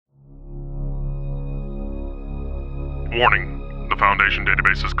Warning. The Foundation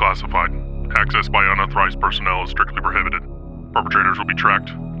database is classified. Access by unauthorized personnel is strictly prohibited. Perpetrators will be tracked,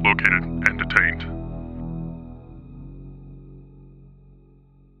 located, and detained.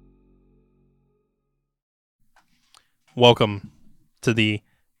 Welcome to the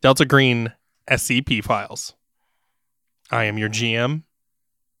Delta Green SCP files. I am your GM,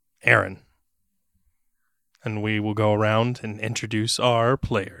 Aaron. And we will go around and introduce our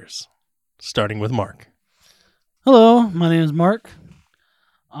players, starting with Mark. Hello, my name is Mark.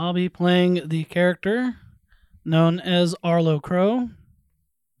 I'll be playing the character known as Arlo Crow.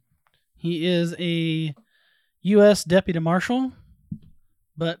 He is a U.S. Deputy Marshal,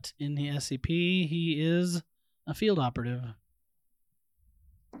 but in the SCP, he is a field operative.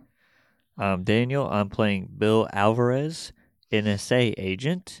 I'm Daniel. I'm playing Bill Alvarez, NSA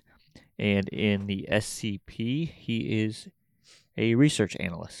agent, and in the SCP, he is a research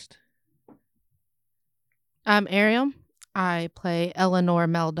analyst. I'm Ariel. I play Eleanor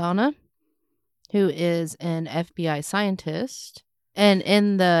Maldana, who is an FBI scientist. And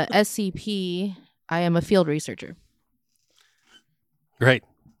in the SCP, I am a field researcher. Great.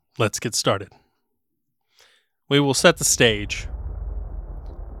 Let's get started. We will set the stage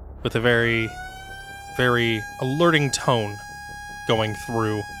with a very, very alerting tone going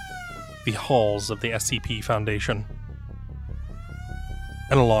through the halls of the SCP Foundation.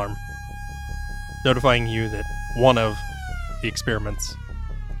 An alarm notifying you that one of the experiments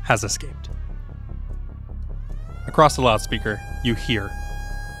has escaped. Across the loudspeaker, you hear,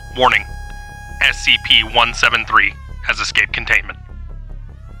 "Warning, SCP-173 has escaped containment.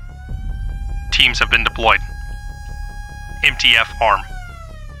 Teams have been deployed. MTF arm."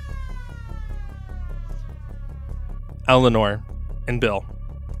 Eleanor and Bill,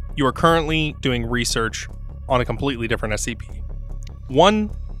 you are currently doing research on a completely different SCP.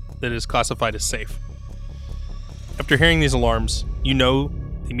 One that is classified as safe. After hearing these alarms, you know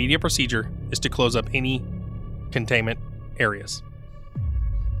the immediate procedure is to close up any containment areas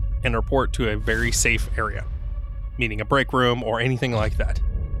and report to a very safe area, meaning a break room or anything like that.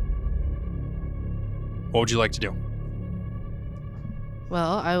 What would you like to do?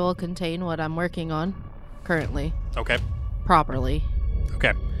 Well, I will contain what I'm working on currently. Okay. Properly.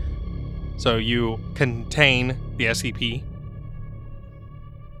 Okay. So you contain the SCP.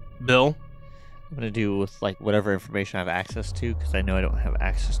 Bill? I'm going to do with whatever information I have access to, because I know I don't have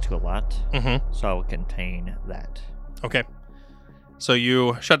access to a lot. Mm-hmm. So I will contain that. Okay. So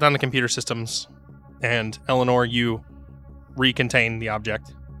you shut down the computer systems, and Eleanor, you recontain the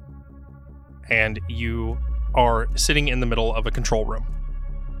object, and you are sitting in the middle of a control room.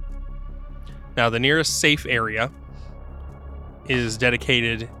 Now, the nearest safe area is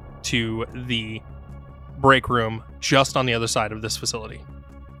dedicated to the break room just on the other side of this facility.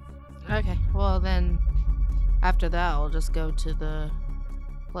 Okay, well then, after that, I'll just go to the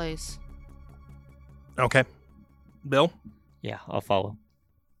place. Okay. Bill? Yeah, I'll follow.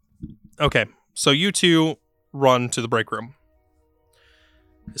 Okay, so you two run to the break room.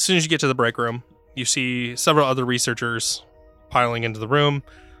 As soon as you get to the break room, you see several other researchers piling into the room,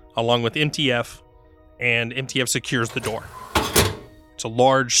 along with MTF, and MTF secures the door. It's a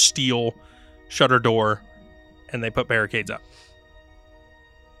large steel shutter door, and they put barricades up.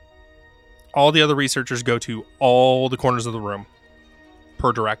 All the other researchers go to all the corners of the room,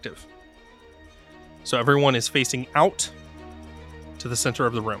 per directive. So everyone is facing out to the center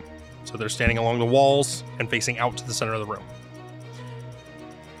of the room. So they're standing along the walls and facing out to the center of the room.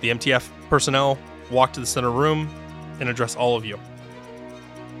 The MTF personnel walk to the center room and address all of you.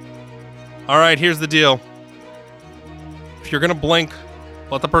 All right, here's the deal. If you're going to blink,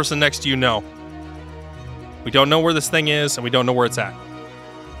 let the person next to you know. We don't know where this thing is, and we don't know where it's at.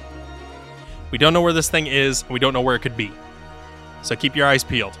 We don't know where this thing is, and we don't know where it could be. So keep your eyes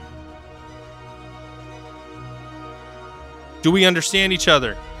peeled. Do we understand each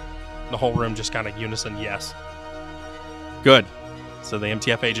other? The whole room just kind of unison, yes. Good. So the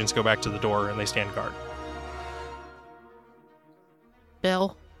MTF agents go back to the door and they stand guard.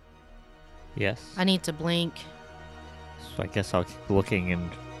 Bill, Yes. I need to blink. So I guess I'll keep looking in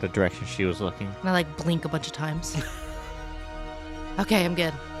the direction she was looking. And I blink a bunch of times. Okay, I'm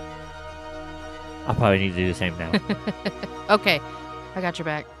good. I'll probably need to do the same now. Okay, I got your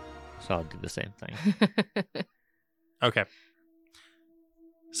back. So I'll do the same thing. Okay.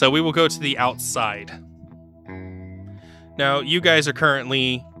 So we will go to the outside. Now, you guys are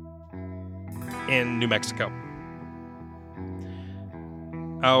currently in New Mexico.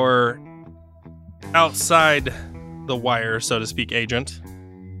 Our outside the wire, so to speak, agent,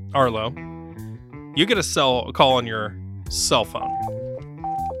 Arlo, you get a call on your cell phone.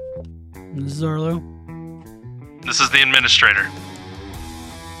 This is Arlo. This is the administrator.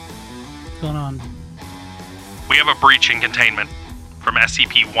 What's going on? We have a breach in containment from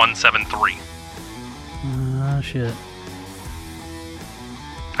SCP-173. Shit.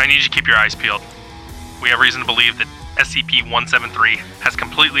 I need you to keep your eyes peeled. We have reason to believe that SCP-173 has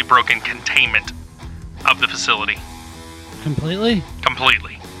completely broken containment of the facility. Completely?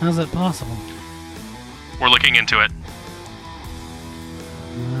 Completely. How's that possible? We're looking into it.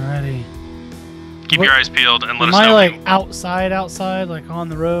 Alrighty. Keep What- your eyes peeled and let Am us I know. like outside, like on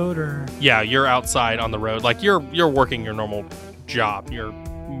the road, or? Yeah, you're outside on the road. Like you're working your normal job. You're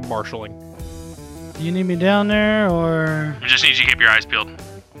marshaling. Do you need me down there, or? We just need you to keep your eyes peeled.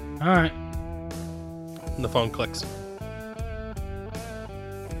 All right. And the phone clicks.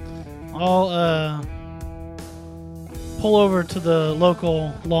 I'll pull over to the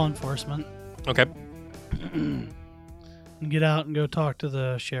local law enforcement Okay. and get out and go talk to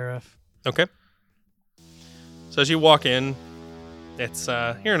the sheriff. Okay. So as you walk in, it's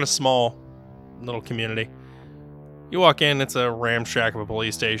you're in a small little community. You walk in, it's a ramshack of a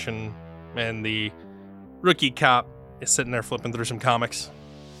police station, and the rookie cop is sitting there flipping through some comics.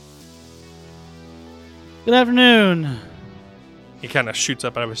 Good afternoon. He kind of shoots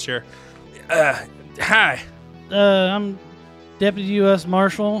up out of his chair. Hi. I'm Deputy U.S.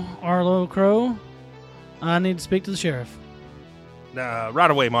 Marshal Arlo Crow. I need to speak to the sheriff.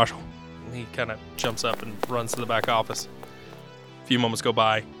 Right away, Marshal. And he kind of jumps up and runs to the back office. A few moments go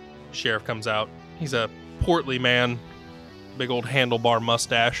by. Sheriff comes out. He's a portly man, big old handlebar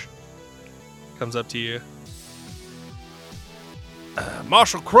mustache. Comes up to you.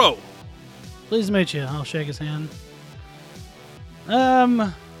 Marshal Crow. Pleased to meet you. I'll shake his hand.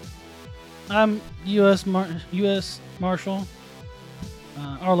 I'm U.S. Marshal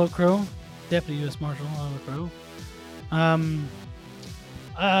Arlo Crow, Deputy U.S. Marshal Arlo Crow.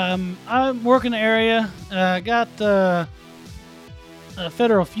 I work in the area. Got a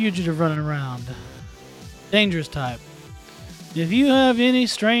federal fugitive running around. Dangerous type. If you have any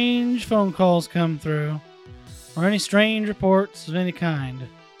strange phone calls come through, or any strange reports of any kind,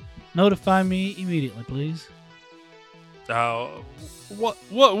 notify me immediately, please. What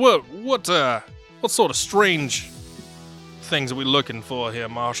sort of strange things are we looking for here,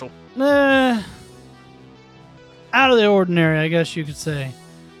 Marshal? Out of the ordinary, I guess you could say.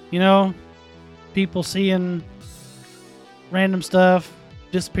 You know, people seeing random stuff,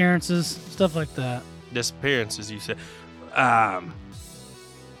 disappearances, stuff like that. Disappearances, you said. Now,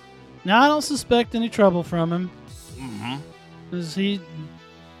 I don't suspect any trouble from him, Mm-hmm. because he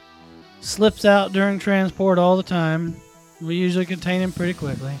slips out during transport all the time. We usually contain him pretty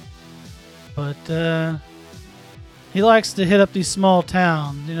quickly. But he likes to hit up these small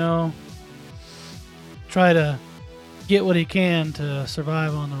towns, you know, try to get what he can to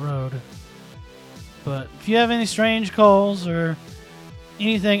survive on the road. But if you have any strange calls or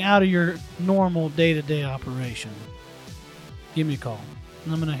anything out of your normal day-to-day operation, give me a call.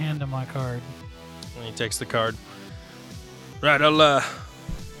 And I'm going to hand him my card. And he takes the card. Right, I'll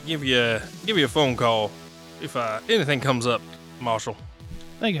give you a phone call if anything comes up, Marshal.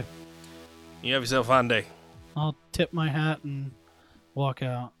 Thank you. You have yourself a fine day. I'll tip my hat and walk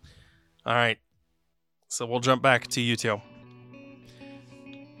out. All right. So we'll jump back to you two.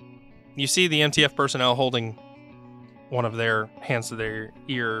 You see the MTF personnel holding one of their hands to their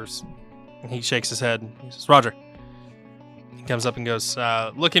ears. And he shakes his head. He says, Roger. He comes up and goes,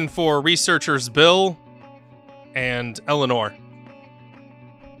 looking for researchers Bill and Eleanor.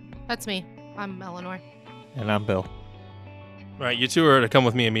 That's me. I'm Eleanor. And I'm Bill. Right, you two are to come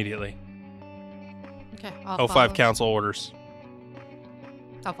with me immediately. Okay, I'll 05 follow. council orders.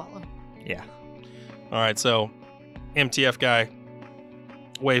 I'll follow. Yeah. All right, so MTF guy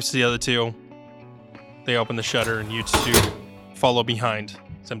waves to the other two. They open the shutter, and you two follow behind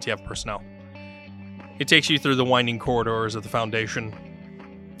as MTF personnel. It takes you through the winding corridors of the Foundation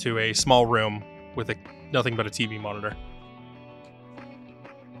to a small room with nothing but a TV monitor.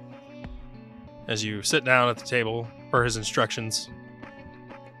 As you sit down at the table per his instructions,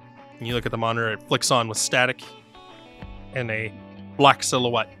 and you look at the monitor, it flicks on with static, and a black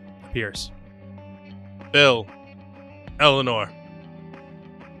silhouette appears. Bill, Eleanor,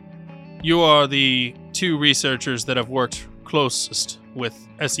 you are the two researchers that have worked closest with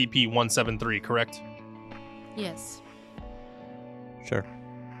SCP-173, correct? Yes. Sure.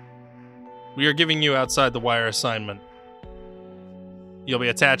 We are giving you outside the wire assignment. You'll be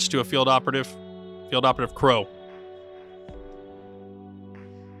attached to a Field Operative Crow.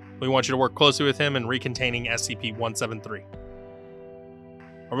 We want you to work closely with him in recontaining SCP-173.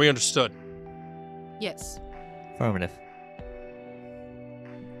 Are we understood? Yes. Affirmative.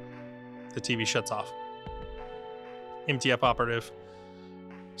 The TV shuts off. MTF operative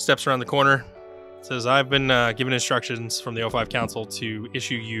steps around the corner, says, I've been given instructions from the O5 Council to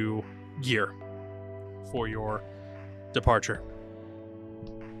issue you gear for your departure.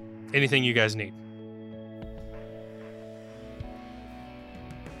 Anything you guys need.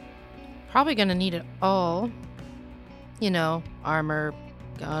 Probably gonna need it all. Armor,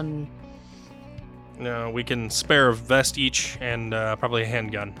 gun. No, we can spare a vest each and probably a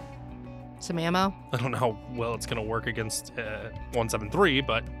handgun. Some ammo. I don't know how well it's going to work against 173,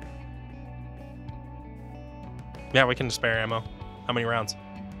 but yeah, we can spare ammo. How many rounds?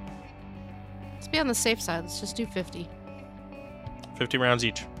 Let's be on the safe side. Let's just do 50. 50 rounds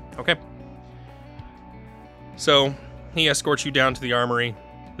each. Okay. So he escorts you down to the armory.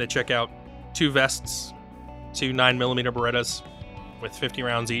 They check out 2 vests, 2 9mm Berettas with 50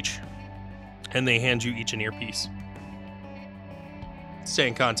 rounds each, and they hand you each an earpiece. Stay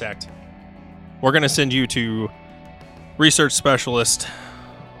in contact. We're going to send you to Research Specialist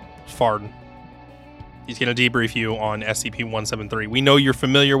Farden. He's going to debrief you on SCP-173. We know you're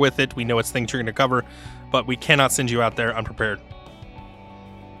familiar with it. We know it's things you're going to cover, but we cannot send you out there unprepared.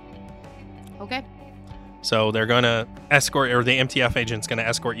 Okay. So they're going to escort, or the MTF agent's going to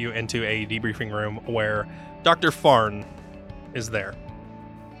escort you into a debriefing room where Dr. Farn is there.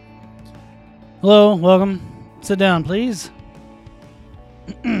 Hello, welcome. Sit down, please.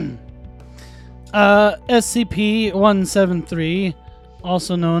 SCP-173,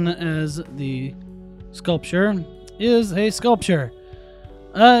 also known as the Sculpture, is a sculpture.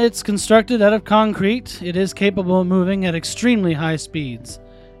 It's constructed out of concrete. It is capable of moving at extremely high speeds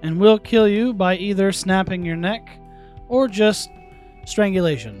and will kill you by either snapping your neck or just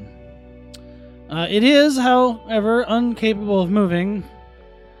strangulation. It is, however, incapable of moving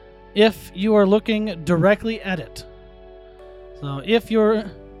if you are looking directly at it. So if you're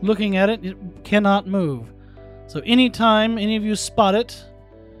looking at it, it cannot move. So anytime any of you spot it,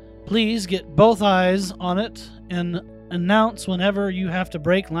 please get both eyes on it and announce whenever you have to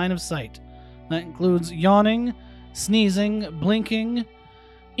break line of sight. That includes yawning, sneezing, blinking,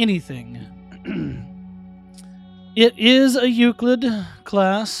 anything. It is a Euclid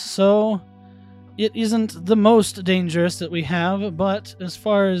class, so it isn't the most dangerous that we have, but as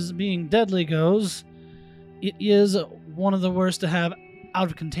far as being deadly goes, it is one of the worst to have out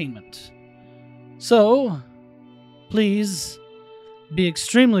of containment. So, please be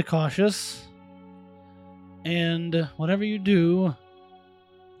extremely cautious, and whatever you do,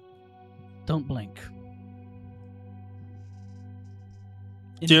 don't blink.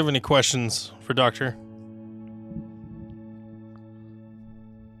 Do you have any questions for Doctor?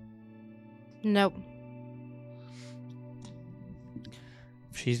 Nope.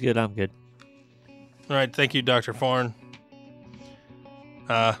 If she's good, I'm good. All right, thank you, Dr. Farn.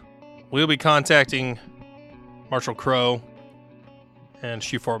 We'll be contacting Marshal Crow and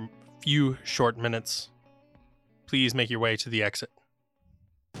shoot for a few short minutes. Please make your way to the exit.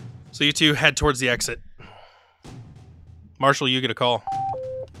 So you two head towards the exit. Marshal, you get a call.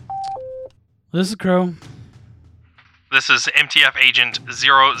 This is Crow. This is MTF Agent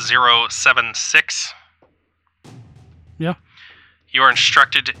 0076. Yeah. You are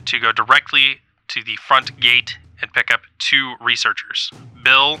instructed to go directly to the front gate and pick up 2 researchers,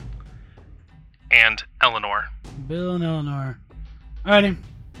 Bill and Eleanor. Bill and Eleanor. Alrighty.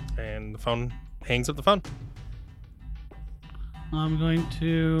 And the phone hangs up the phone. I'm going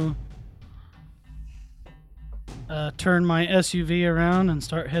to turn my SUV around and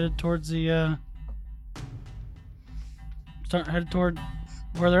start headed towards the toward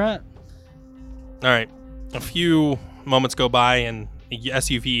where they're at. All right. A few moments go by and the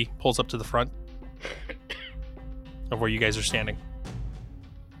SUV pulls up to the front of where you guys are standing.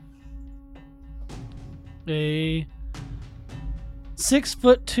 A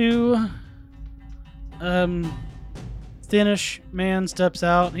 6'2" thinnish man steps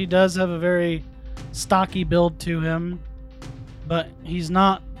out. He does have a very stocky build to him, but he's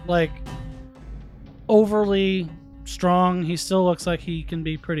not like overly strong. He still looks like he can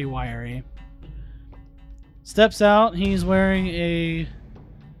be pretty wiry. Steps out. He's wearing a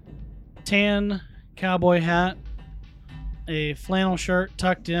tan cowboy hat, a flannel shirt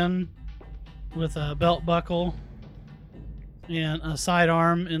tucked in with a belt buckle, and a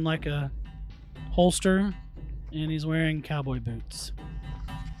sidearm in like a holster, and he's wearing cowboy boots.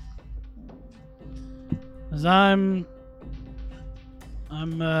 As I'm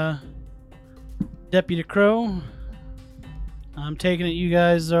Deputy Crow. I'm taking it you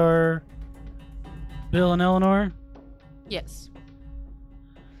guys are Bill and Eleanor? Yes.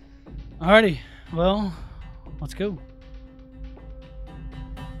 Alrighty, well, let's go.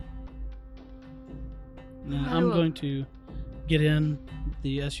 And I'm going to get in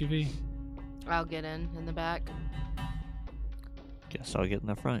the SUV. I'll get in the back. Guess I'll get in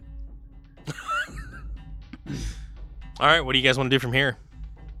the front. All right, what do you guys want to do from here?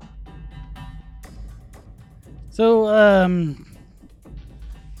 So,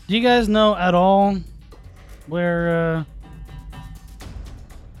 do you guys know at all where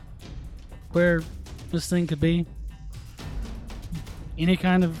this thing could be? Any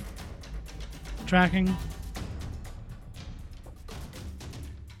kind of tracking?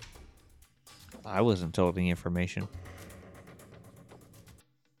 I wasn't told any information.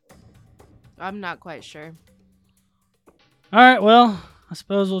 I'm not quite sure. All right, well, I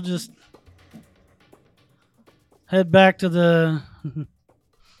suppose we'll just head back to the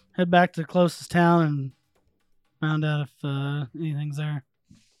closest town and find out if anything's there.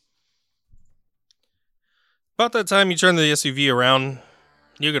 About that time, you turn the SUV around.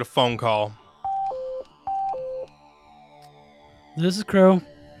 You get a phone call. This is Crow.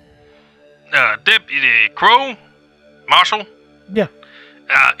 Deputy Crow? Marshal? Yeah.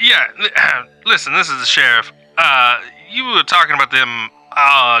 Listen, this is the sheriff. You were talking about them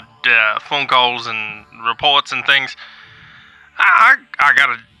odd phone calls and reports and things. I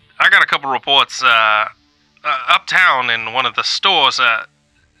got a couple reports uptown in one of the stores.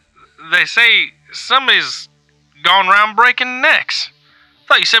 They say somebody's gone around breaking necks.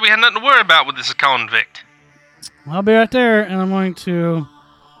 Thought you said we had nothing to worry about with this convict. Well, I'll be right there, and I'm going to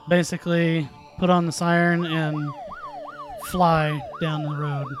basically put on the siren and fly down the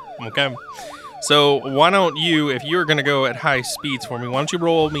road. Okay. So why don't you, if you're going to go at high speeds for me, why don't you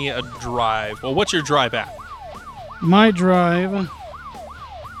roll me a drive? Well, what's your drive at? My drive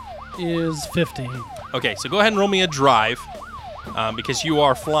is 50. Okay, so go ahead and roll me a drive because you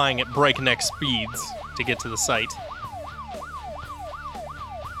are flying at breakneck speeds to get to the site.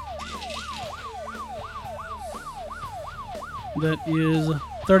 That is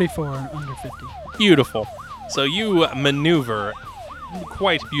 34 under 50. Beautiful. So you maneuver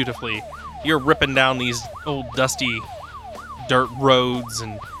quite beautifully. You're ripping down these old dusty dirt roads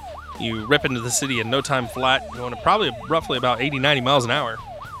and you rip into the city in no time flat, going at probably roughly about 80, 90 miles an hour.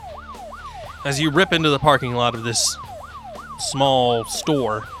 As you rip into the parking lot of this small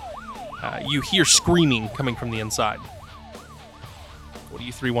store, you hear screaming coming from the inside. What do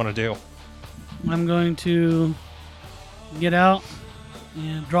you three want to do? I'm going to get out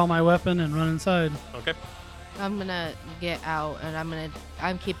and draw my weapon and run inside. Okay. I'm gonna get out and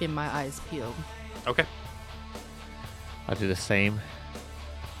I'm keeping my eyes peeled. Okay. I'll do the same.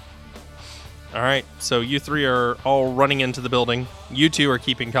 All right. So you three are all running into the building. You two are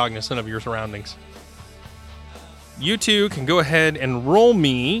keeping cognizant of your surroundings. You two can go ahead and roll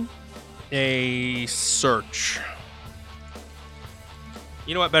me a search.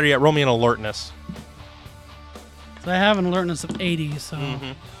 You know what? Better yet, roll me an alertness. So I have an alertness of 80, so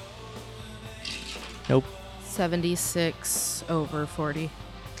Mm-hmm. Nope. 76 over 40.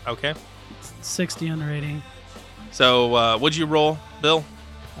 Okay. 60 under 80. So what'd you roll, Bill?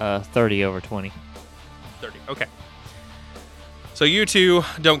 30 over 20. 30. Okay. So you two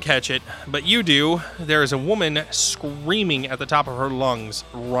don't catch it, but you do. There is a woman screaming at the top of her lungs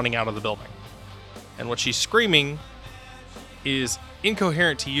running out of the building. And what she's screaming is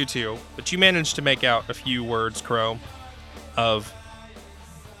incoherent to you two, but you managed to make out a few words, Crow, of,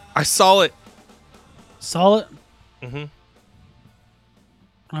 I saw it. Saw it? Mm-hmm.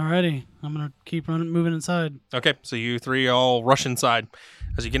 Alrighty. I'm going to keep moving inside. Okay, so you three all rush inside.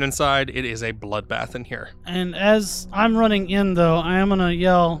 As you get inside, it is a bloodbath in here. And as I'm running in, though, I am going to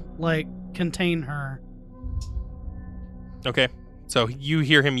yell, contain her. Okay, so you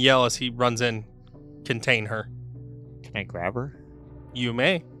hear him yell as he runs in, contain her. Can I grab her? You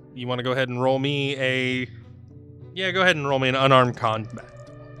may. You want to go ahead and roll me a... Yeah, go ahead and roll me an unarmed combat.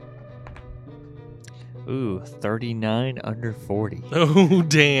 Ooh, 39 under 40. Oh,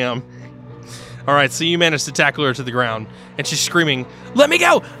 damn. All right, so you managed to tackle her to the ground, and she's screaming, "Let me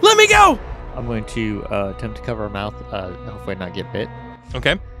go! Let me go!" I'm going to attempt to cover her mouth, hopefully not get bit.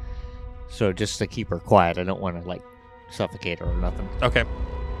 Okay, So just to keep her quiet, I don't want to, suffocate her or nothing. okay.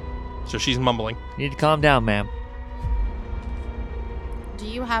 So she's mumbling. You need to calm down, ma'am. Do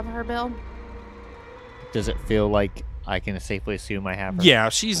you have her, Bill? Does it feel like I can safely assume I have her? Yeah,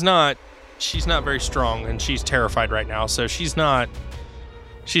 she's not very strong, and she's terrified right now, so she's not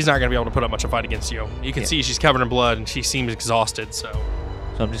going to be able to put up much of a fight against you. You can see she's covered in blood, and she seems exhausted, so...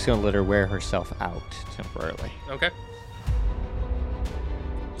 So I'm just going to let her wear herself out temporarily. Okay.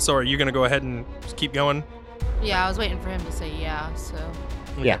 So are you going to go ahead and just keep going? Yeah, I was waiting for him to say yeah, so.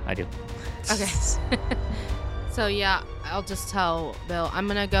 Yeah, I do. Okay. So yeah, I'll just tell Bill. I'm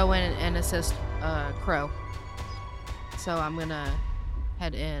gonna go in and assist Crow. So I'm gonna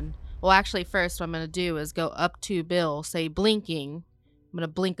head in. Well, actually, first what I'm gonna do is go up to Bill, say blinking. I'm gonna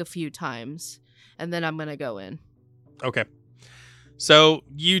blink a few times, and then I'm gonna go in. Okay. So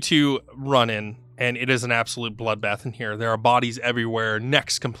you two run in, and it is an absolute bloodbath in here. There are bodies everywhere,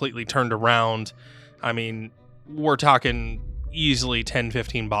 necks completely turned around. I mean, we're talking easily 10,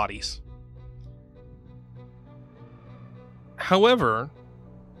 15 bodies. However,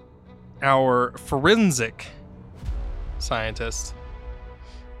 our forensic scientist,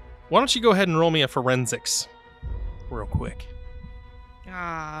 why don't you go ahead and roll me a forensics real quick?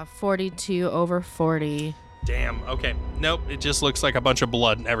 42 over 40. Damn, okay. Nope, it just looks like a bunch of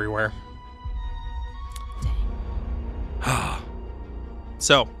blood everywhere.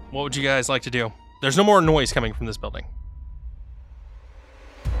 So, what would you guys like to do? There's no more noise coming from this building.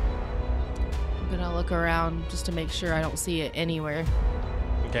 I'm gonna look around just to make sure I don't see it anywhere.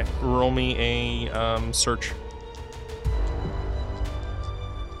 Okay, roll me a search.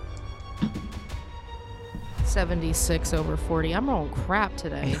 $76 over 40. I'm rolling crap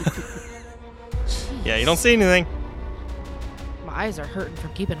today. Yeah, you don't see anything. My eyes are hurting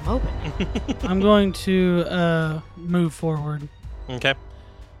from keeping them open. I'm going to move forward. Okay.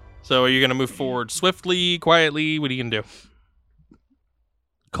 So are you going to move forward swiftly, quietly? What are you going to do?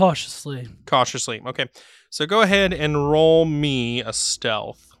 Cautiously. Cautiously. Okay. So go ahead and roll me a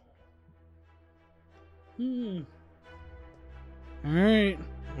stealth. All right.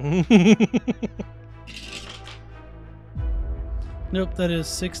 Nope, that is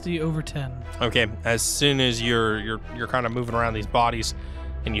 60 over 10. Okay. As soon as you're kind of moving around these bodies,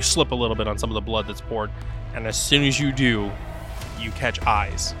 and you slip a little bit on some of the blood that's poured, and as soon as you do, you catch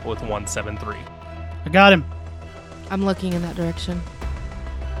eyes with 173. I got him. I'm looking in that direction.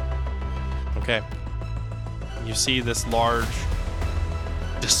 Okay. You see this large,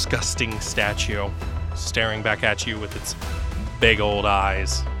 disgusting statue staring back at you with its big old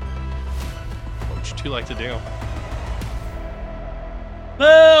eyes. What would you two like to do?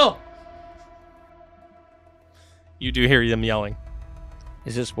 Bill! You do hear them yelling.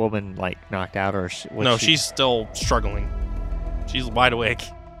 Is this woman like knocked out or No, she's still struggling. She's wide awake.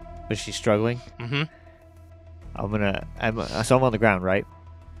 Was she struggling? Mm-hmm. So I'm on the ground, right?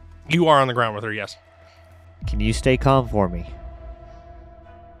 You are on the ground with her, yes. Can you stay calm for me?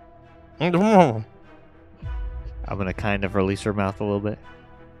 I'm I'm gonna kind of release her mouth a little bit.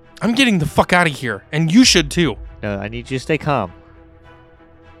 getting the fuck out of here, and you should too. No, I need you to stay calm.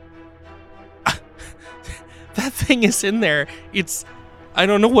 That thing is in there. I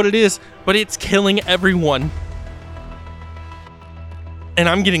don't know what it is, but it's killing everyone. And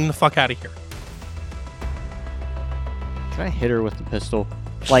I'm getting the fuck out of here. Can I hit her with the pistol?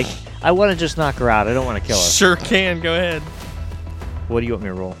 Like, I want to just knock her out. I don't want to kill her. Sure can. Go ahead. What do you want me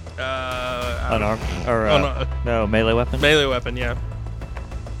to roll? Unarmed. Unarmed? Or, no, melee weapon? Melee weapon, yeah.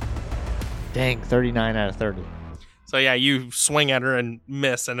 Dang, 39 out of 30. So yeah, you swing at her and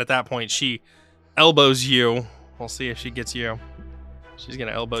miss, and at that point she elbows you. We'll see if she gets you. She's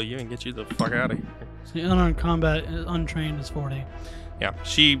gonna elbow you and get you the fuck out of here. So the unarmed combat, untrained is 40. Yeah,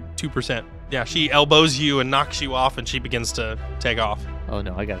 she 2%. Yeah, she elbows you and knocks you off, and she begins to take off. Oh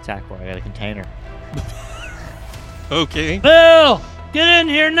no, I got to tackle her. I got a container. Okay. Bill! Get in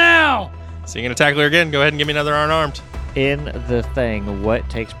here now! So you're gonna tackle her again? Go ahead and give me another unarmed. In the thing, what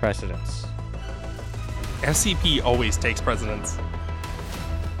takes precedence? SCP always takes precedence.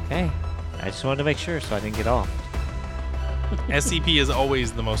 Okay. I just wanted to make sure so I didn't get off. SCP is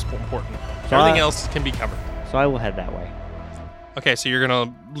always the most important. So Everything else can be covered. So I will head that way. Okay, so you're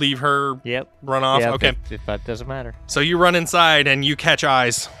gonna leave her Yep. run off? Yep, Okay. If that doesn't matter. So you run inside and you catch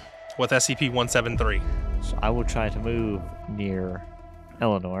eyes with SCP-173. So I will try to move near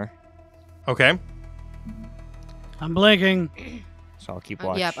Eleanor. Okay. I'm blinking. So I'll keep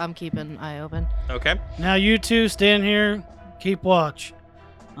watch. Yep, I'm keeping an eye open. Okay. Now you two stand here, keep watch.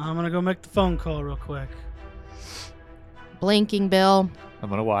 I'm gonna go make the phone call real quick. Blinking, Bill. I'm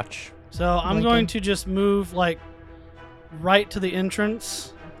going to watch. So I'm Blinking. going to just move like right to the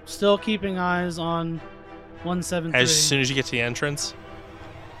entrance, still keeping eyes on 173. As soon as you get to the entrance,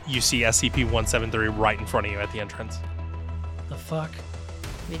 you see SCP-173 right in front of you at the entrance. The fuck?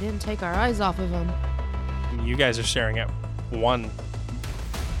 We didn't take our eyes off of him. You guys are staring at one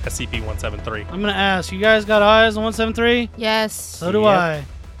SCP-173. I'm gonna ask, you guys got eyes on 173? Yes. So do Yep. I.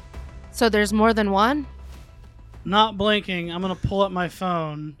 So there's more than one? Not blinking, I'm gonna pull up my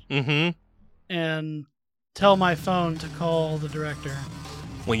phone Mm-hmm. and tell my phone to call the director.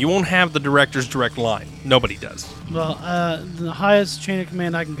 Well, you won't have the director's direct line. Nobody does. Well, the highest chain of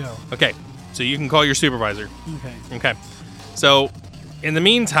command I can go. Okay. So you can call your supervisor. Okay. Okay. So, in the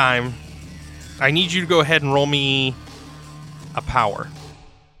meantime, I need you to go ahead and roll me a power.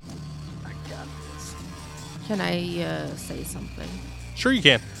 I got this. Can I say something? Sure you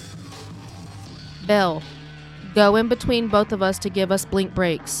can. Bill, go in between both of us to give us blink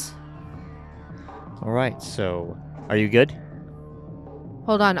breaks. All right, so are you good?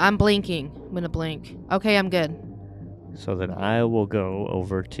 Hold on, I'm blinking. I'm gonna blink. Okay, I'm good. So then I will go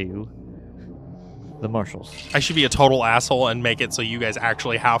over to the marshals. I should be a total asshole and make it so you guys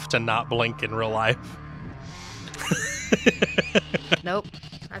actually have to not blink in real life. Nope.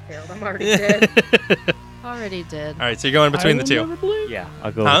 I failed. I'm already dead. Already did. All right, so you're going between the I will two. Never blink. Yeah,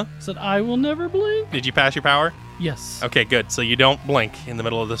 I'll go. Huh? Said I will never blink. Did you pass your power? Yes. Okay, good. So you don't blink in the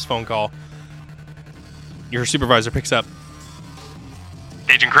middle of this phone call. Your supervisor picks up.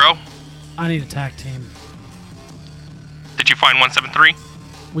 Agent Crow, I need a tag team. did you find 173?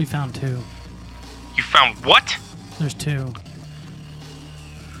 We found 2. You found what? There's 2.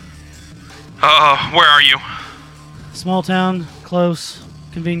 Where are you? Small town, close,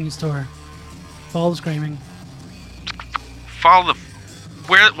 convenience store. Follow the screaming. Follow the...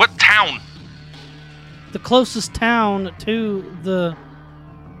 What town? The closest town to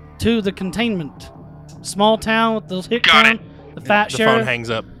the containment. Small town with the hit Got town, the fat The sheriff. phone hangs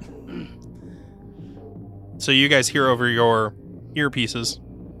up. So you guys hear over your earpieces.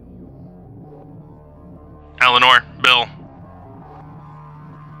 Eleanor, Bill.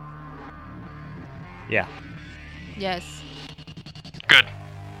 Yeah. Yes. Good.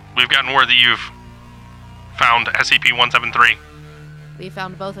 We've gotten word that you've found SCP-173. We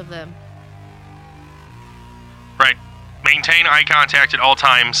found both of them. Right. Maintain eye contact at all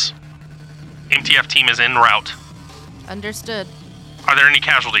times. MTF team is en route. Understood. Are there any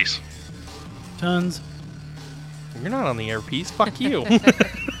casualties? Tons. You're not on the earpiece. Fuck you.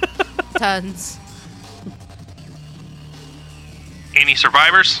 Tons. Any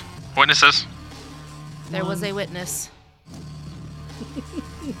survivors? Witnesses? There was a witness.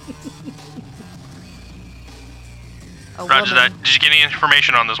 A Roger woman. that. Did you get any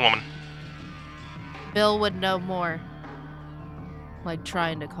information on this woman? Bill would know more. Like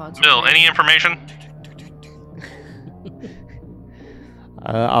trying to concentrate. Bill, any information?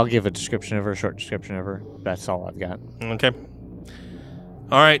 I'll give a description of her, a short description of her. That's all I've got. Okay.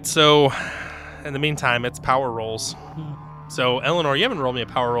 All right, so in the meantime, it's power rolls. So, Eleanor, you haven't rolled me a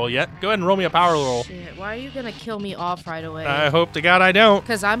power roll yet. Go ahead and roll me a power roll. Shit, why are you gonna kill me off right away? I hope to God I don't.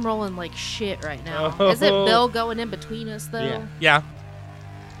 Because I'm rolling like shit right now. Oh. Is it Bill going in between us though? Yeah. Yeah.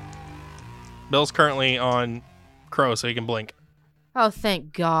 Bill's currently on Crow, so he can blink. Oh,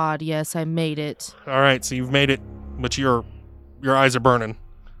 thank God. Yes, I made it. All right, so you've made it, but your eyes are burning.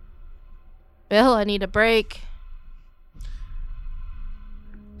 Bill, I need a break.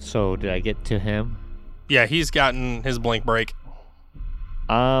 So did I get to him? Yeah, he's gotten his blink break.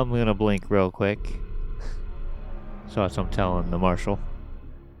 I'm gonna blink real quick. So that's what I'm telling the marshal.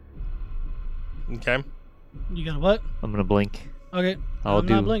 Okay. You got a what? I'm gonna blink. Okay. I'll I'm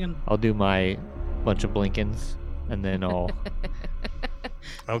do. not blinking. I'll do my bunch of blinkins, and then I'll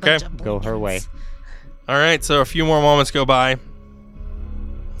Okay. Bunch of go her way. blinkins. All right, so a few more moments go by.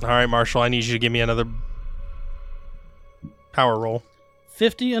 All right, Marshall, I need you to give me another power roll.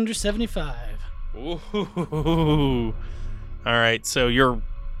 50 under 75. Ooh. All right, so your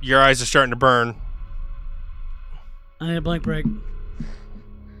eyes are starting to burn. I need a blank break.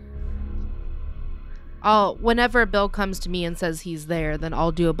 Whenever Bill comes to me and says he's there, then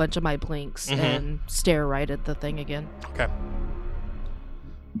I'll do a bunch of my blinks Mhm. and stare right at the thing again. Okay.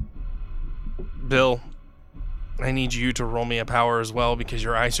 Bill, I need you to roll me a power as well because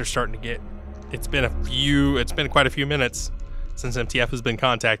your eyes are starting to get. It's been quite a few minutes since MTF has been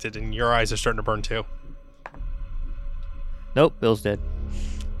contacted, and your eyes are starting to burn too. Nope, Bill's dead.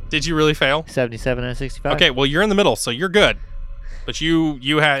 Did you really fail? 77 and 65. Okay, well you're in the middle, so you're good. But you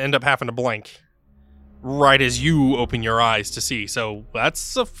end up having to blink right as you open your eyes to see. So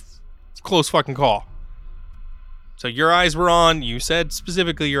that's a close fucking call. So your eyes were on. You said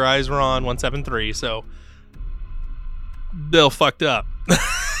specifically your eyes were on 173. So Bill fucked up.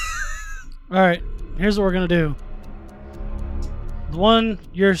 All right. Here's what we're going to do. The one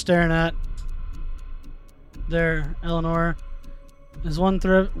you're staring at there, Eleanor, is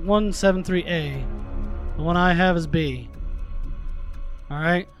 173A. The one I have is B. All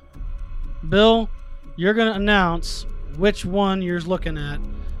right. Bill, you're going to announce which one you're looking at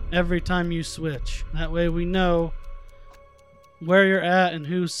every time you switch. That way we know where you're at and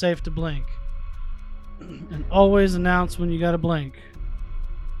who's safe to blink. And always announce when you got to blink.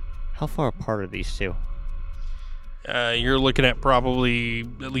 How far apart are these two? You're looking at probably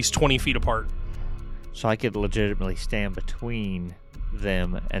at least 20 feet apart. So I could legitimately stand between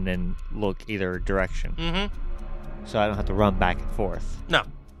them and then look either direction. Mm-hmm. So I don't have to run back and forth. No.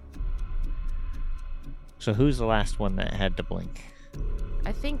 So who's the last one that had to blink?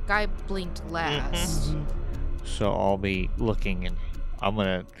 I think I blinked last. So I'll be looking, and I'm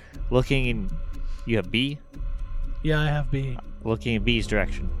gonna looking in. You have B. Yeah, I have B. Looking in B's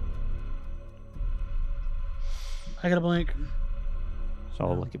direction. I got a blink. So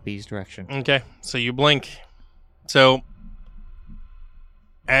I'll look at B's direction. Okay, so you blink. So,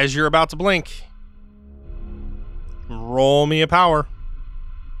 as you're about to blink, roll me a power.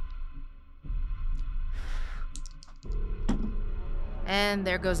 And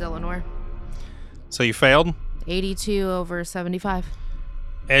there goes Eleanor. So you failed. 82 over 75.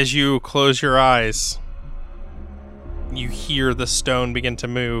 As you close your eyes, you hear the stone begin to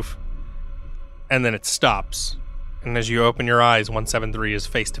move, and then it stops. And as you open your eyes, 173 is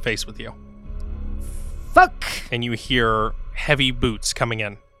face to face with you. Fuck! And you hear heavy boots coming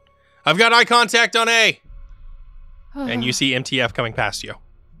in. I've got eye contact on A! And you see MTF coming past you.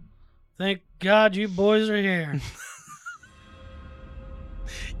 Thank God you boys are here.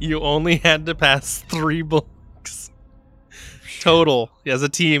 You only had to pass 3 blinks. Total. As a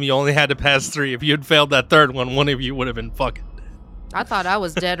team, you only had to pass 3. If you had failed that third one of you would have been fucking dead. I thought I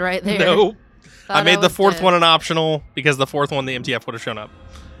was dead right there. No. I Thought made the was fourth dead. one an optional because the fourth one, the MTF would have shown up.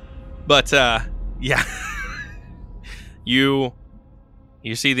 But, yeah. You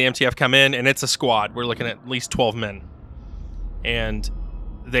see the MTF come in, and it's a squad. We're looking at least 12 men. And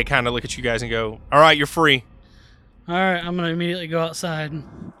they kind of look at you guys and go, all right, you're free. All right, I'm going to immediately go outside.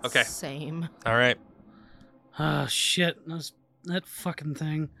 Okay. Same. All right. Ah, shit. That fucking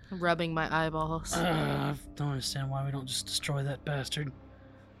thing. Rubbing my eyeballs. I don't understand why we don't just destroy that bastard.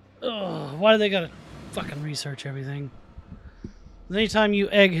 Ugh, why do they gotta fucking research everything? Anytime you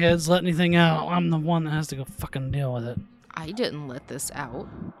eggheads let anything out, I'm the one that has to go fucking deal with it. I didn't let this out.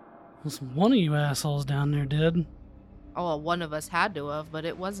 Well, one of you assholes down there did. Oh, well, one of us had to have, but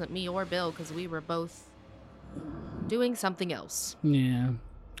it wasn't me or Bill because we were both doing something else. Yeah.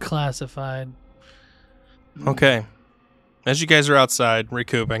 Classified. Okay. As you guys are outside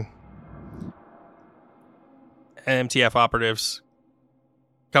recouping, MTF operatives,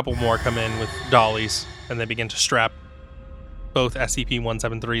 a couple more come in with dollies, and they begin to strap both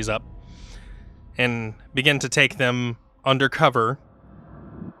SCP-173s up and begin to take them undercover.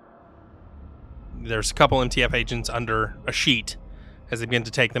 There's a couple MTF agents under a sheet as they begin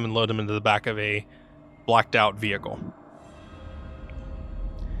to take them and load them into the back of a blacked out vehicle.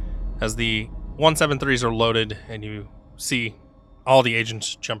 As the 173s are loaded and you see all the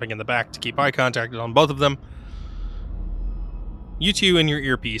agents jumping in the back to keep eye contact on both of them, you two in your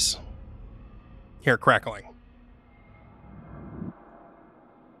earpiece hear crackling.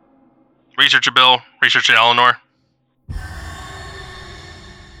 Researcher Bill, Researcher Eleanor.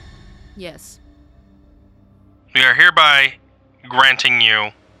 Yes. We are hereby granting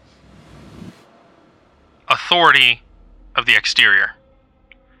you authority of the exterior.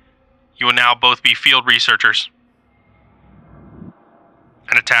 You will now both be field researchers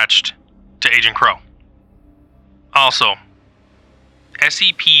and attached to Agent Crow. Also,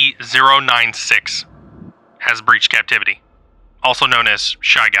 SCP-096 has breached captivity, also known as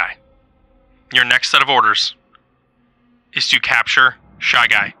Shy Guy. Your next set of orders is to capture Shy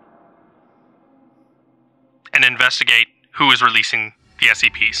Guy and investigate who is releasing the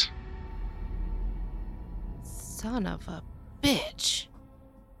SCPs. Son of a bitch.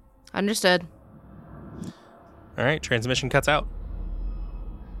 Understood. All right, transmission cuts out.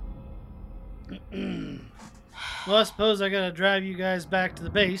 Well, I suppose I gotta drive you guys back to the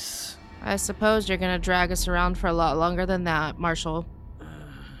base. I suppose you're gonna drag us around for a lot longer than that, Marshall.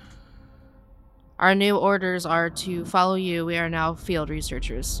 Our new orders are to follow you. We are now field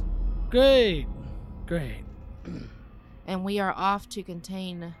researchers. Great. Great. And we are off to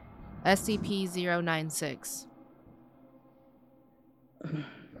contain SCP-096.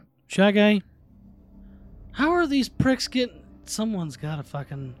 Shy Guy, how are these pricks getting... Someone's gotta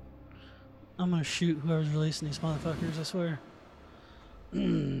fucking... I'm gonna shoot whoever's releasing these motherfuckers, I swear.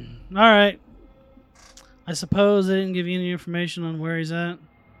 Alright. I suppose they didn't give you any information on where he's at?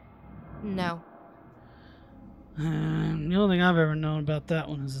 No. The only thing I've ever known about that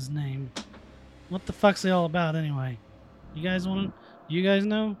one is his name. What the fuck's he all about anyway? You guys want to... You guys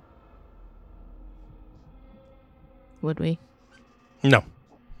know? Would we? No,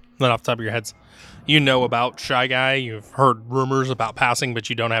 not off the top of your heads. You know about Shy Guy. You've heard rumors about passing, but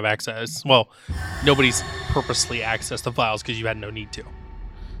you don't have access. Well, nobody's purposely accessed the files because you had no need to.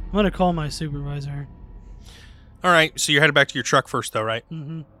 I'm gonna call my supervisor. All right, so you're headed back to your truck first, though, right?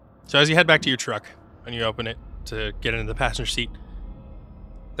 Mm-hmm. So as you head back to your truck and you open it to get into the passenger seat,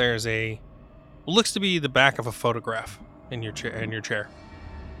 there's what looks to be the back of a photograph in your chair.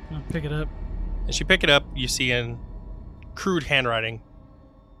 I'll pick it up. As you pick it up, you see in crude handwriting,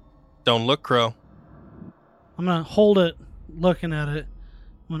 "Don't look, Crow." I'm going to hold it, looking at it.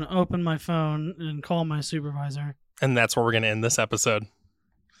 I'm going to open my phone and call my supervisor. And that's where we're going to end this episode.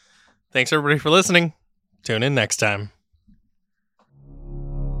 Thanks, everybody, for listening. Tune in next time.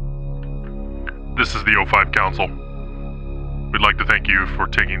 This is the O5 Council. We'd like to thank you for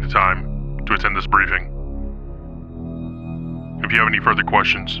taking the time to attend this briefing. If you have any further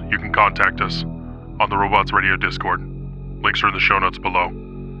questions, you can contact us on the Robots Radio Discord. Links are in the show notes below.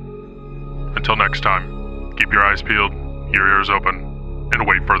 Until next time, keep your eyes peeled, your ears open, and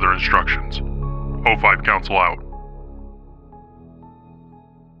await further instructions. O5 Council out.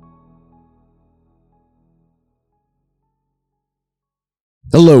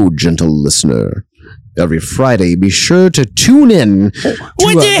 Hello, gentle listener. Every Friday, be sure to tune in.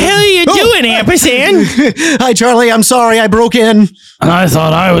 What the hell are you doing, Ampersand? Hi, Charlie. I'm sorry I broke in. I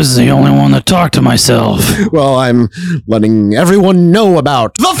thought I was the only one that talked to myself. Well, I'm letting everyone know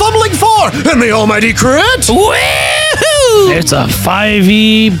about the Fumbling Four and the Almighty Crit. Woohoo! It's a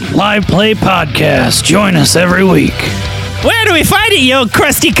 5e live play podcast. Join us every week. Where do we find it, you old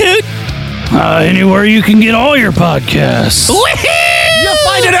crusty coot? Anywhere you can get all your podcasts. Woohoo! You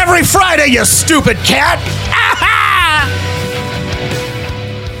find it every Friday, you stupid cat.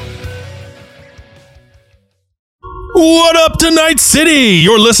 What up to Night City?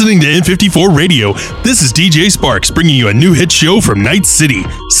 You're listening to N54 Radio. This is DJ Sparks bringing you a new hit show from Night City,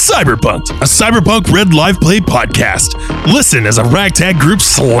 Cyberpunked, a cyberpunk red live play podcast. Listen as a ragtag group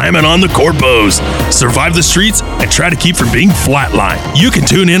slamming on the corpos, survive the streets, and try to keep from being flatlined. You can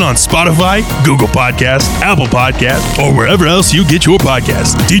tune in on Spotify, Google Podcasts, Apple Podcasts, or wherever else you get your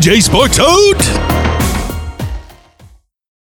podcasts. DJ Sparks out!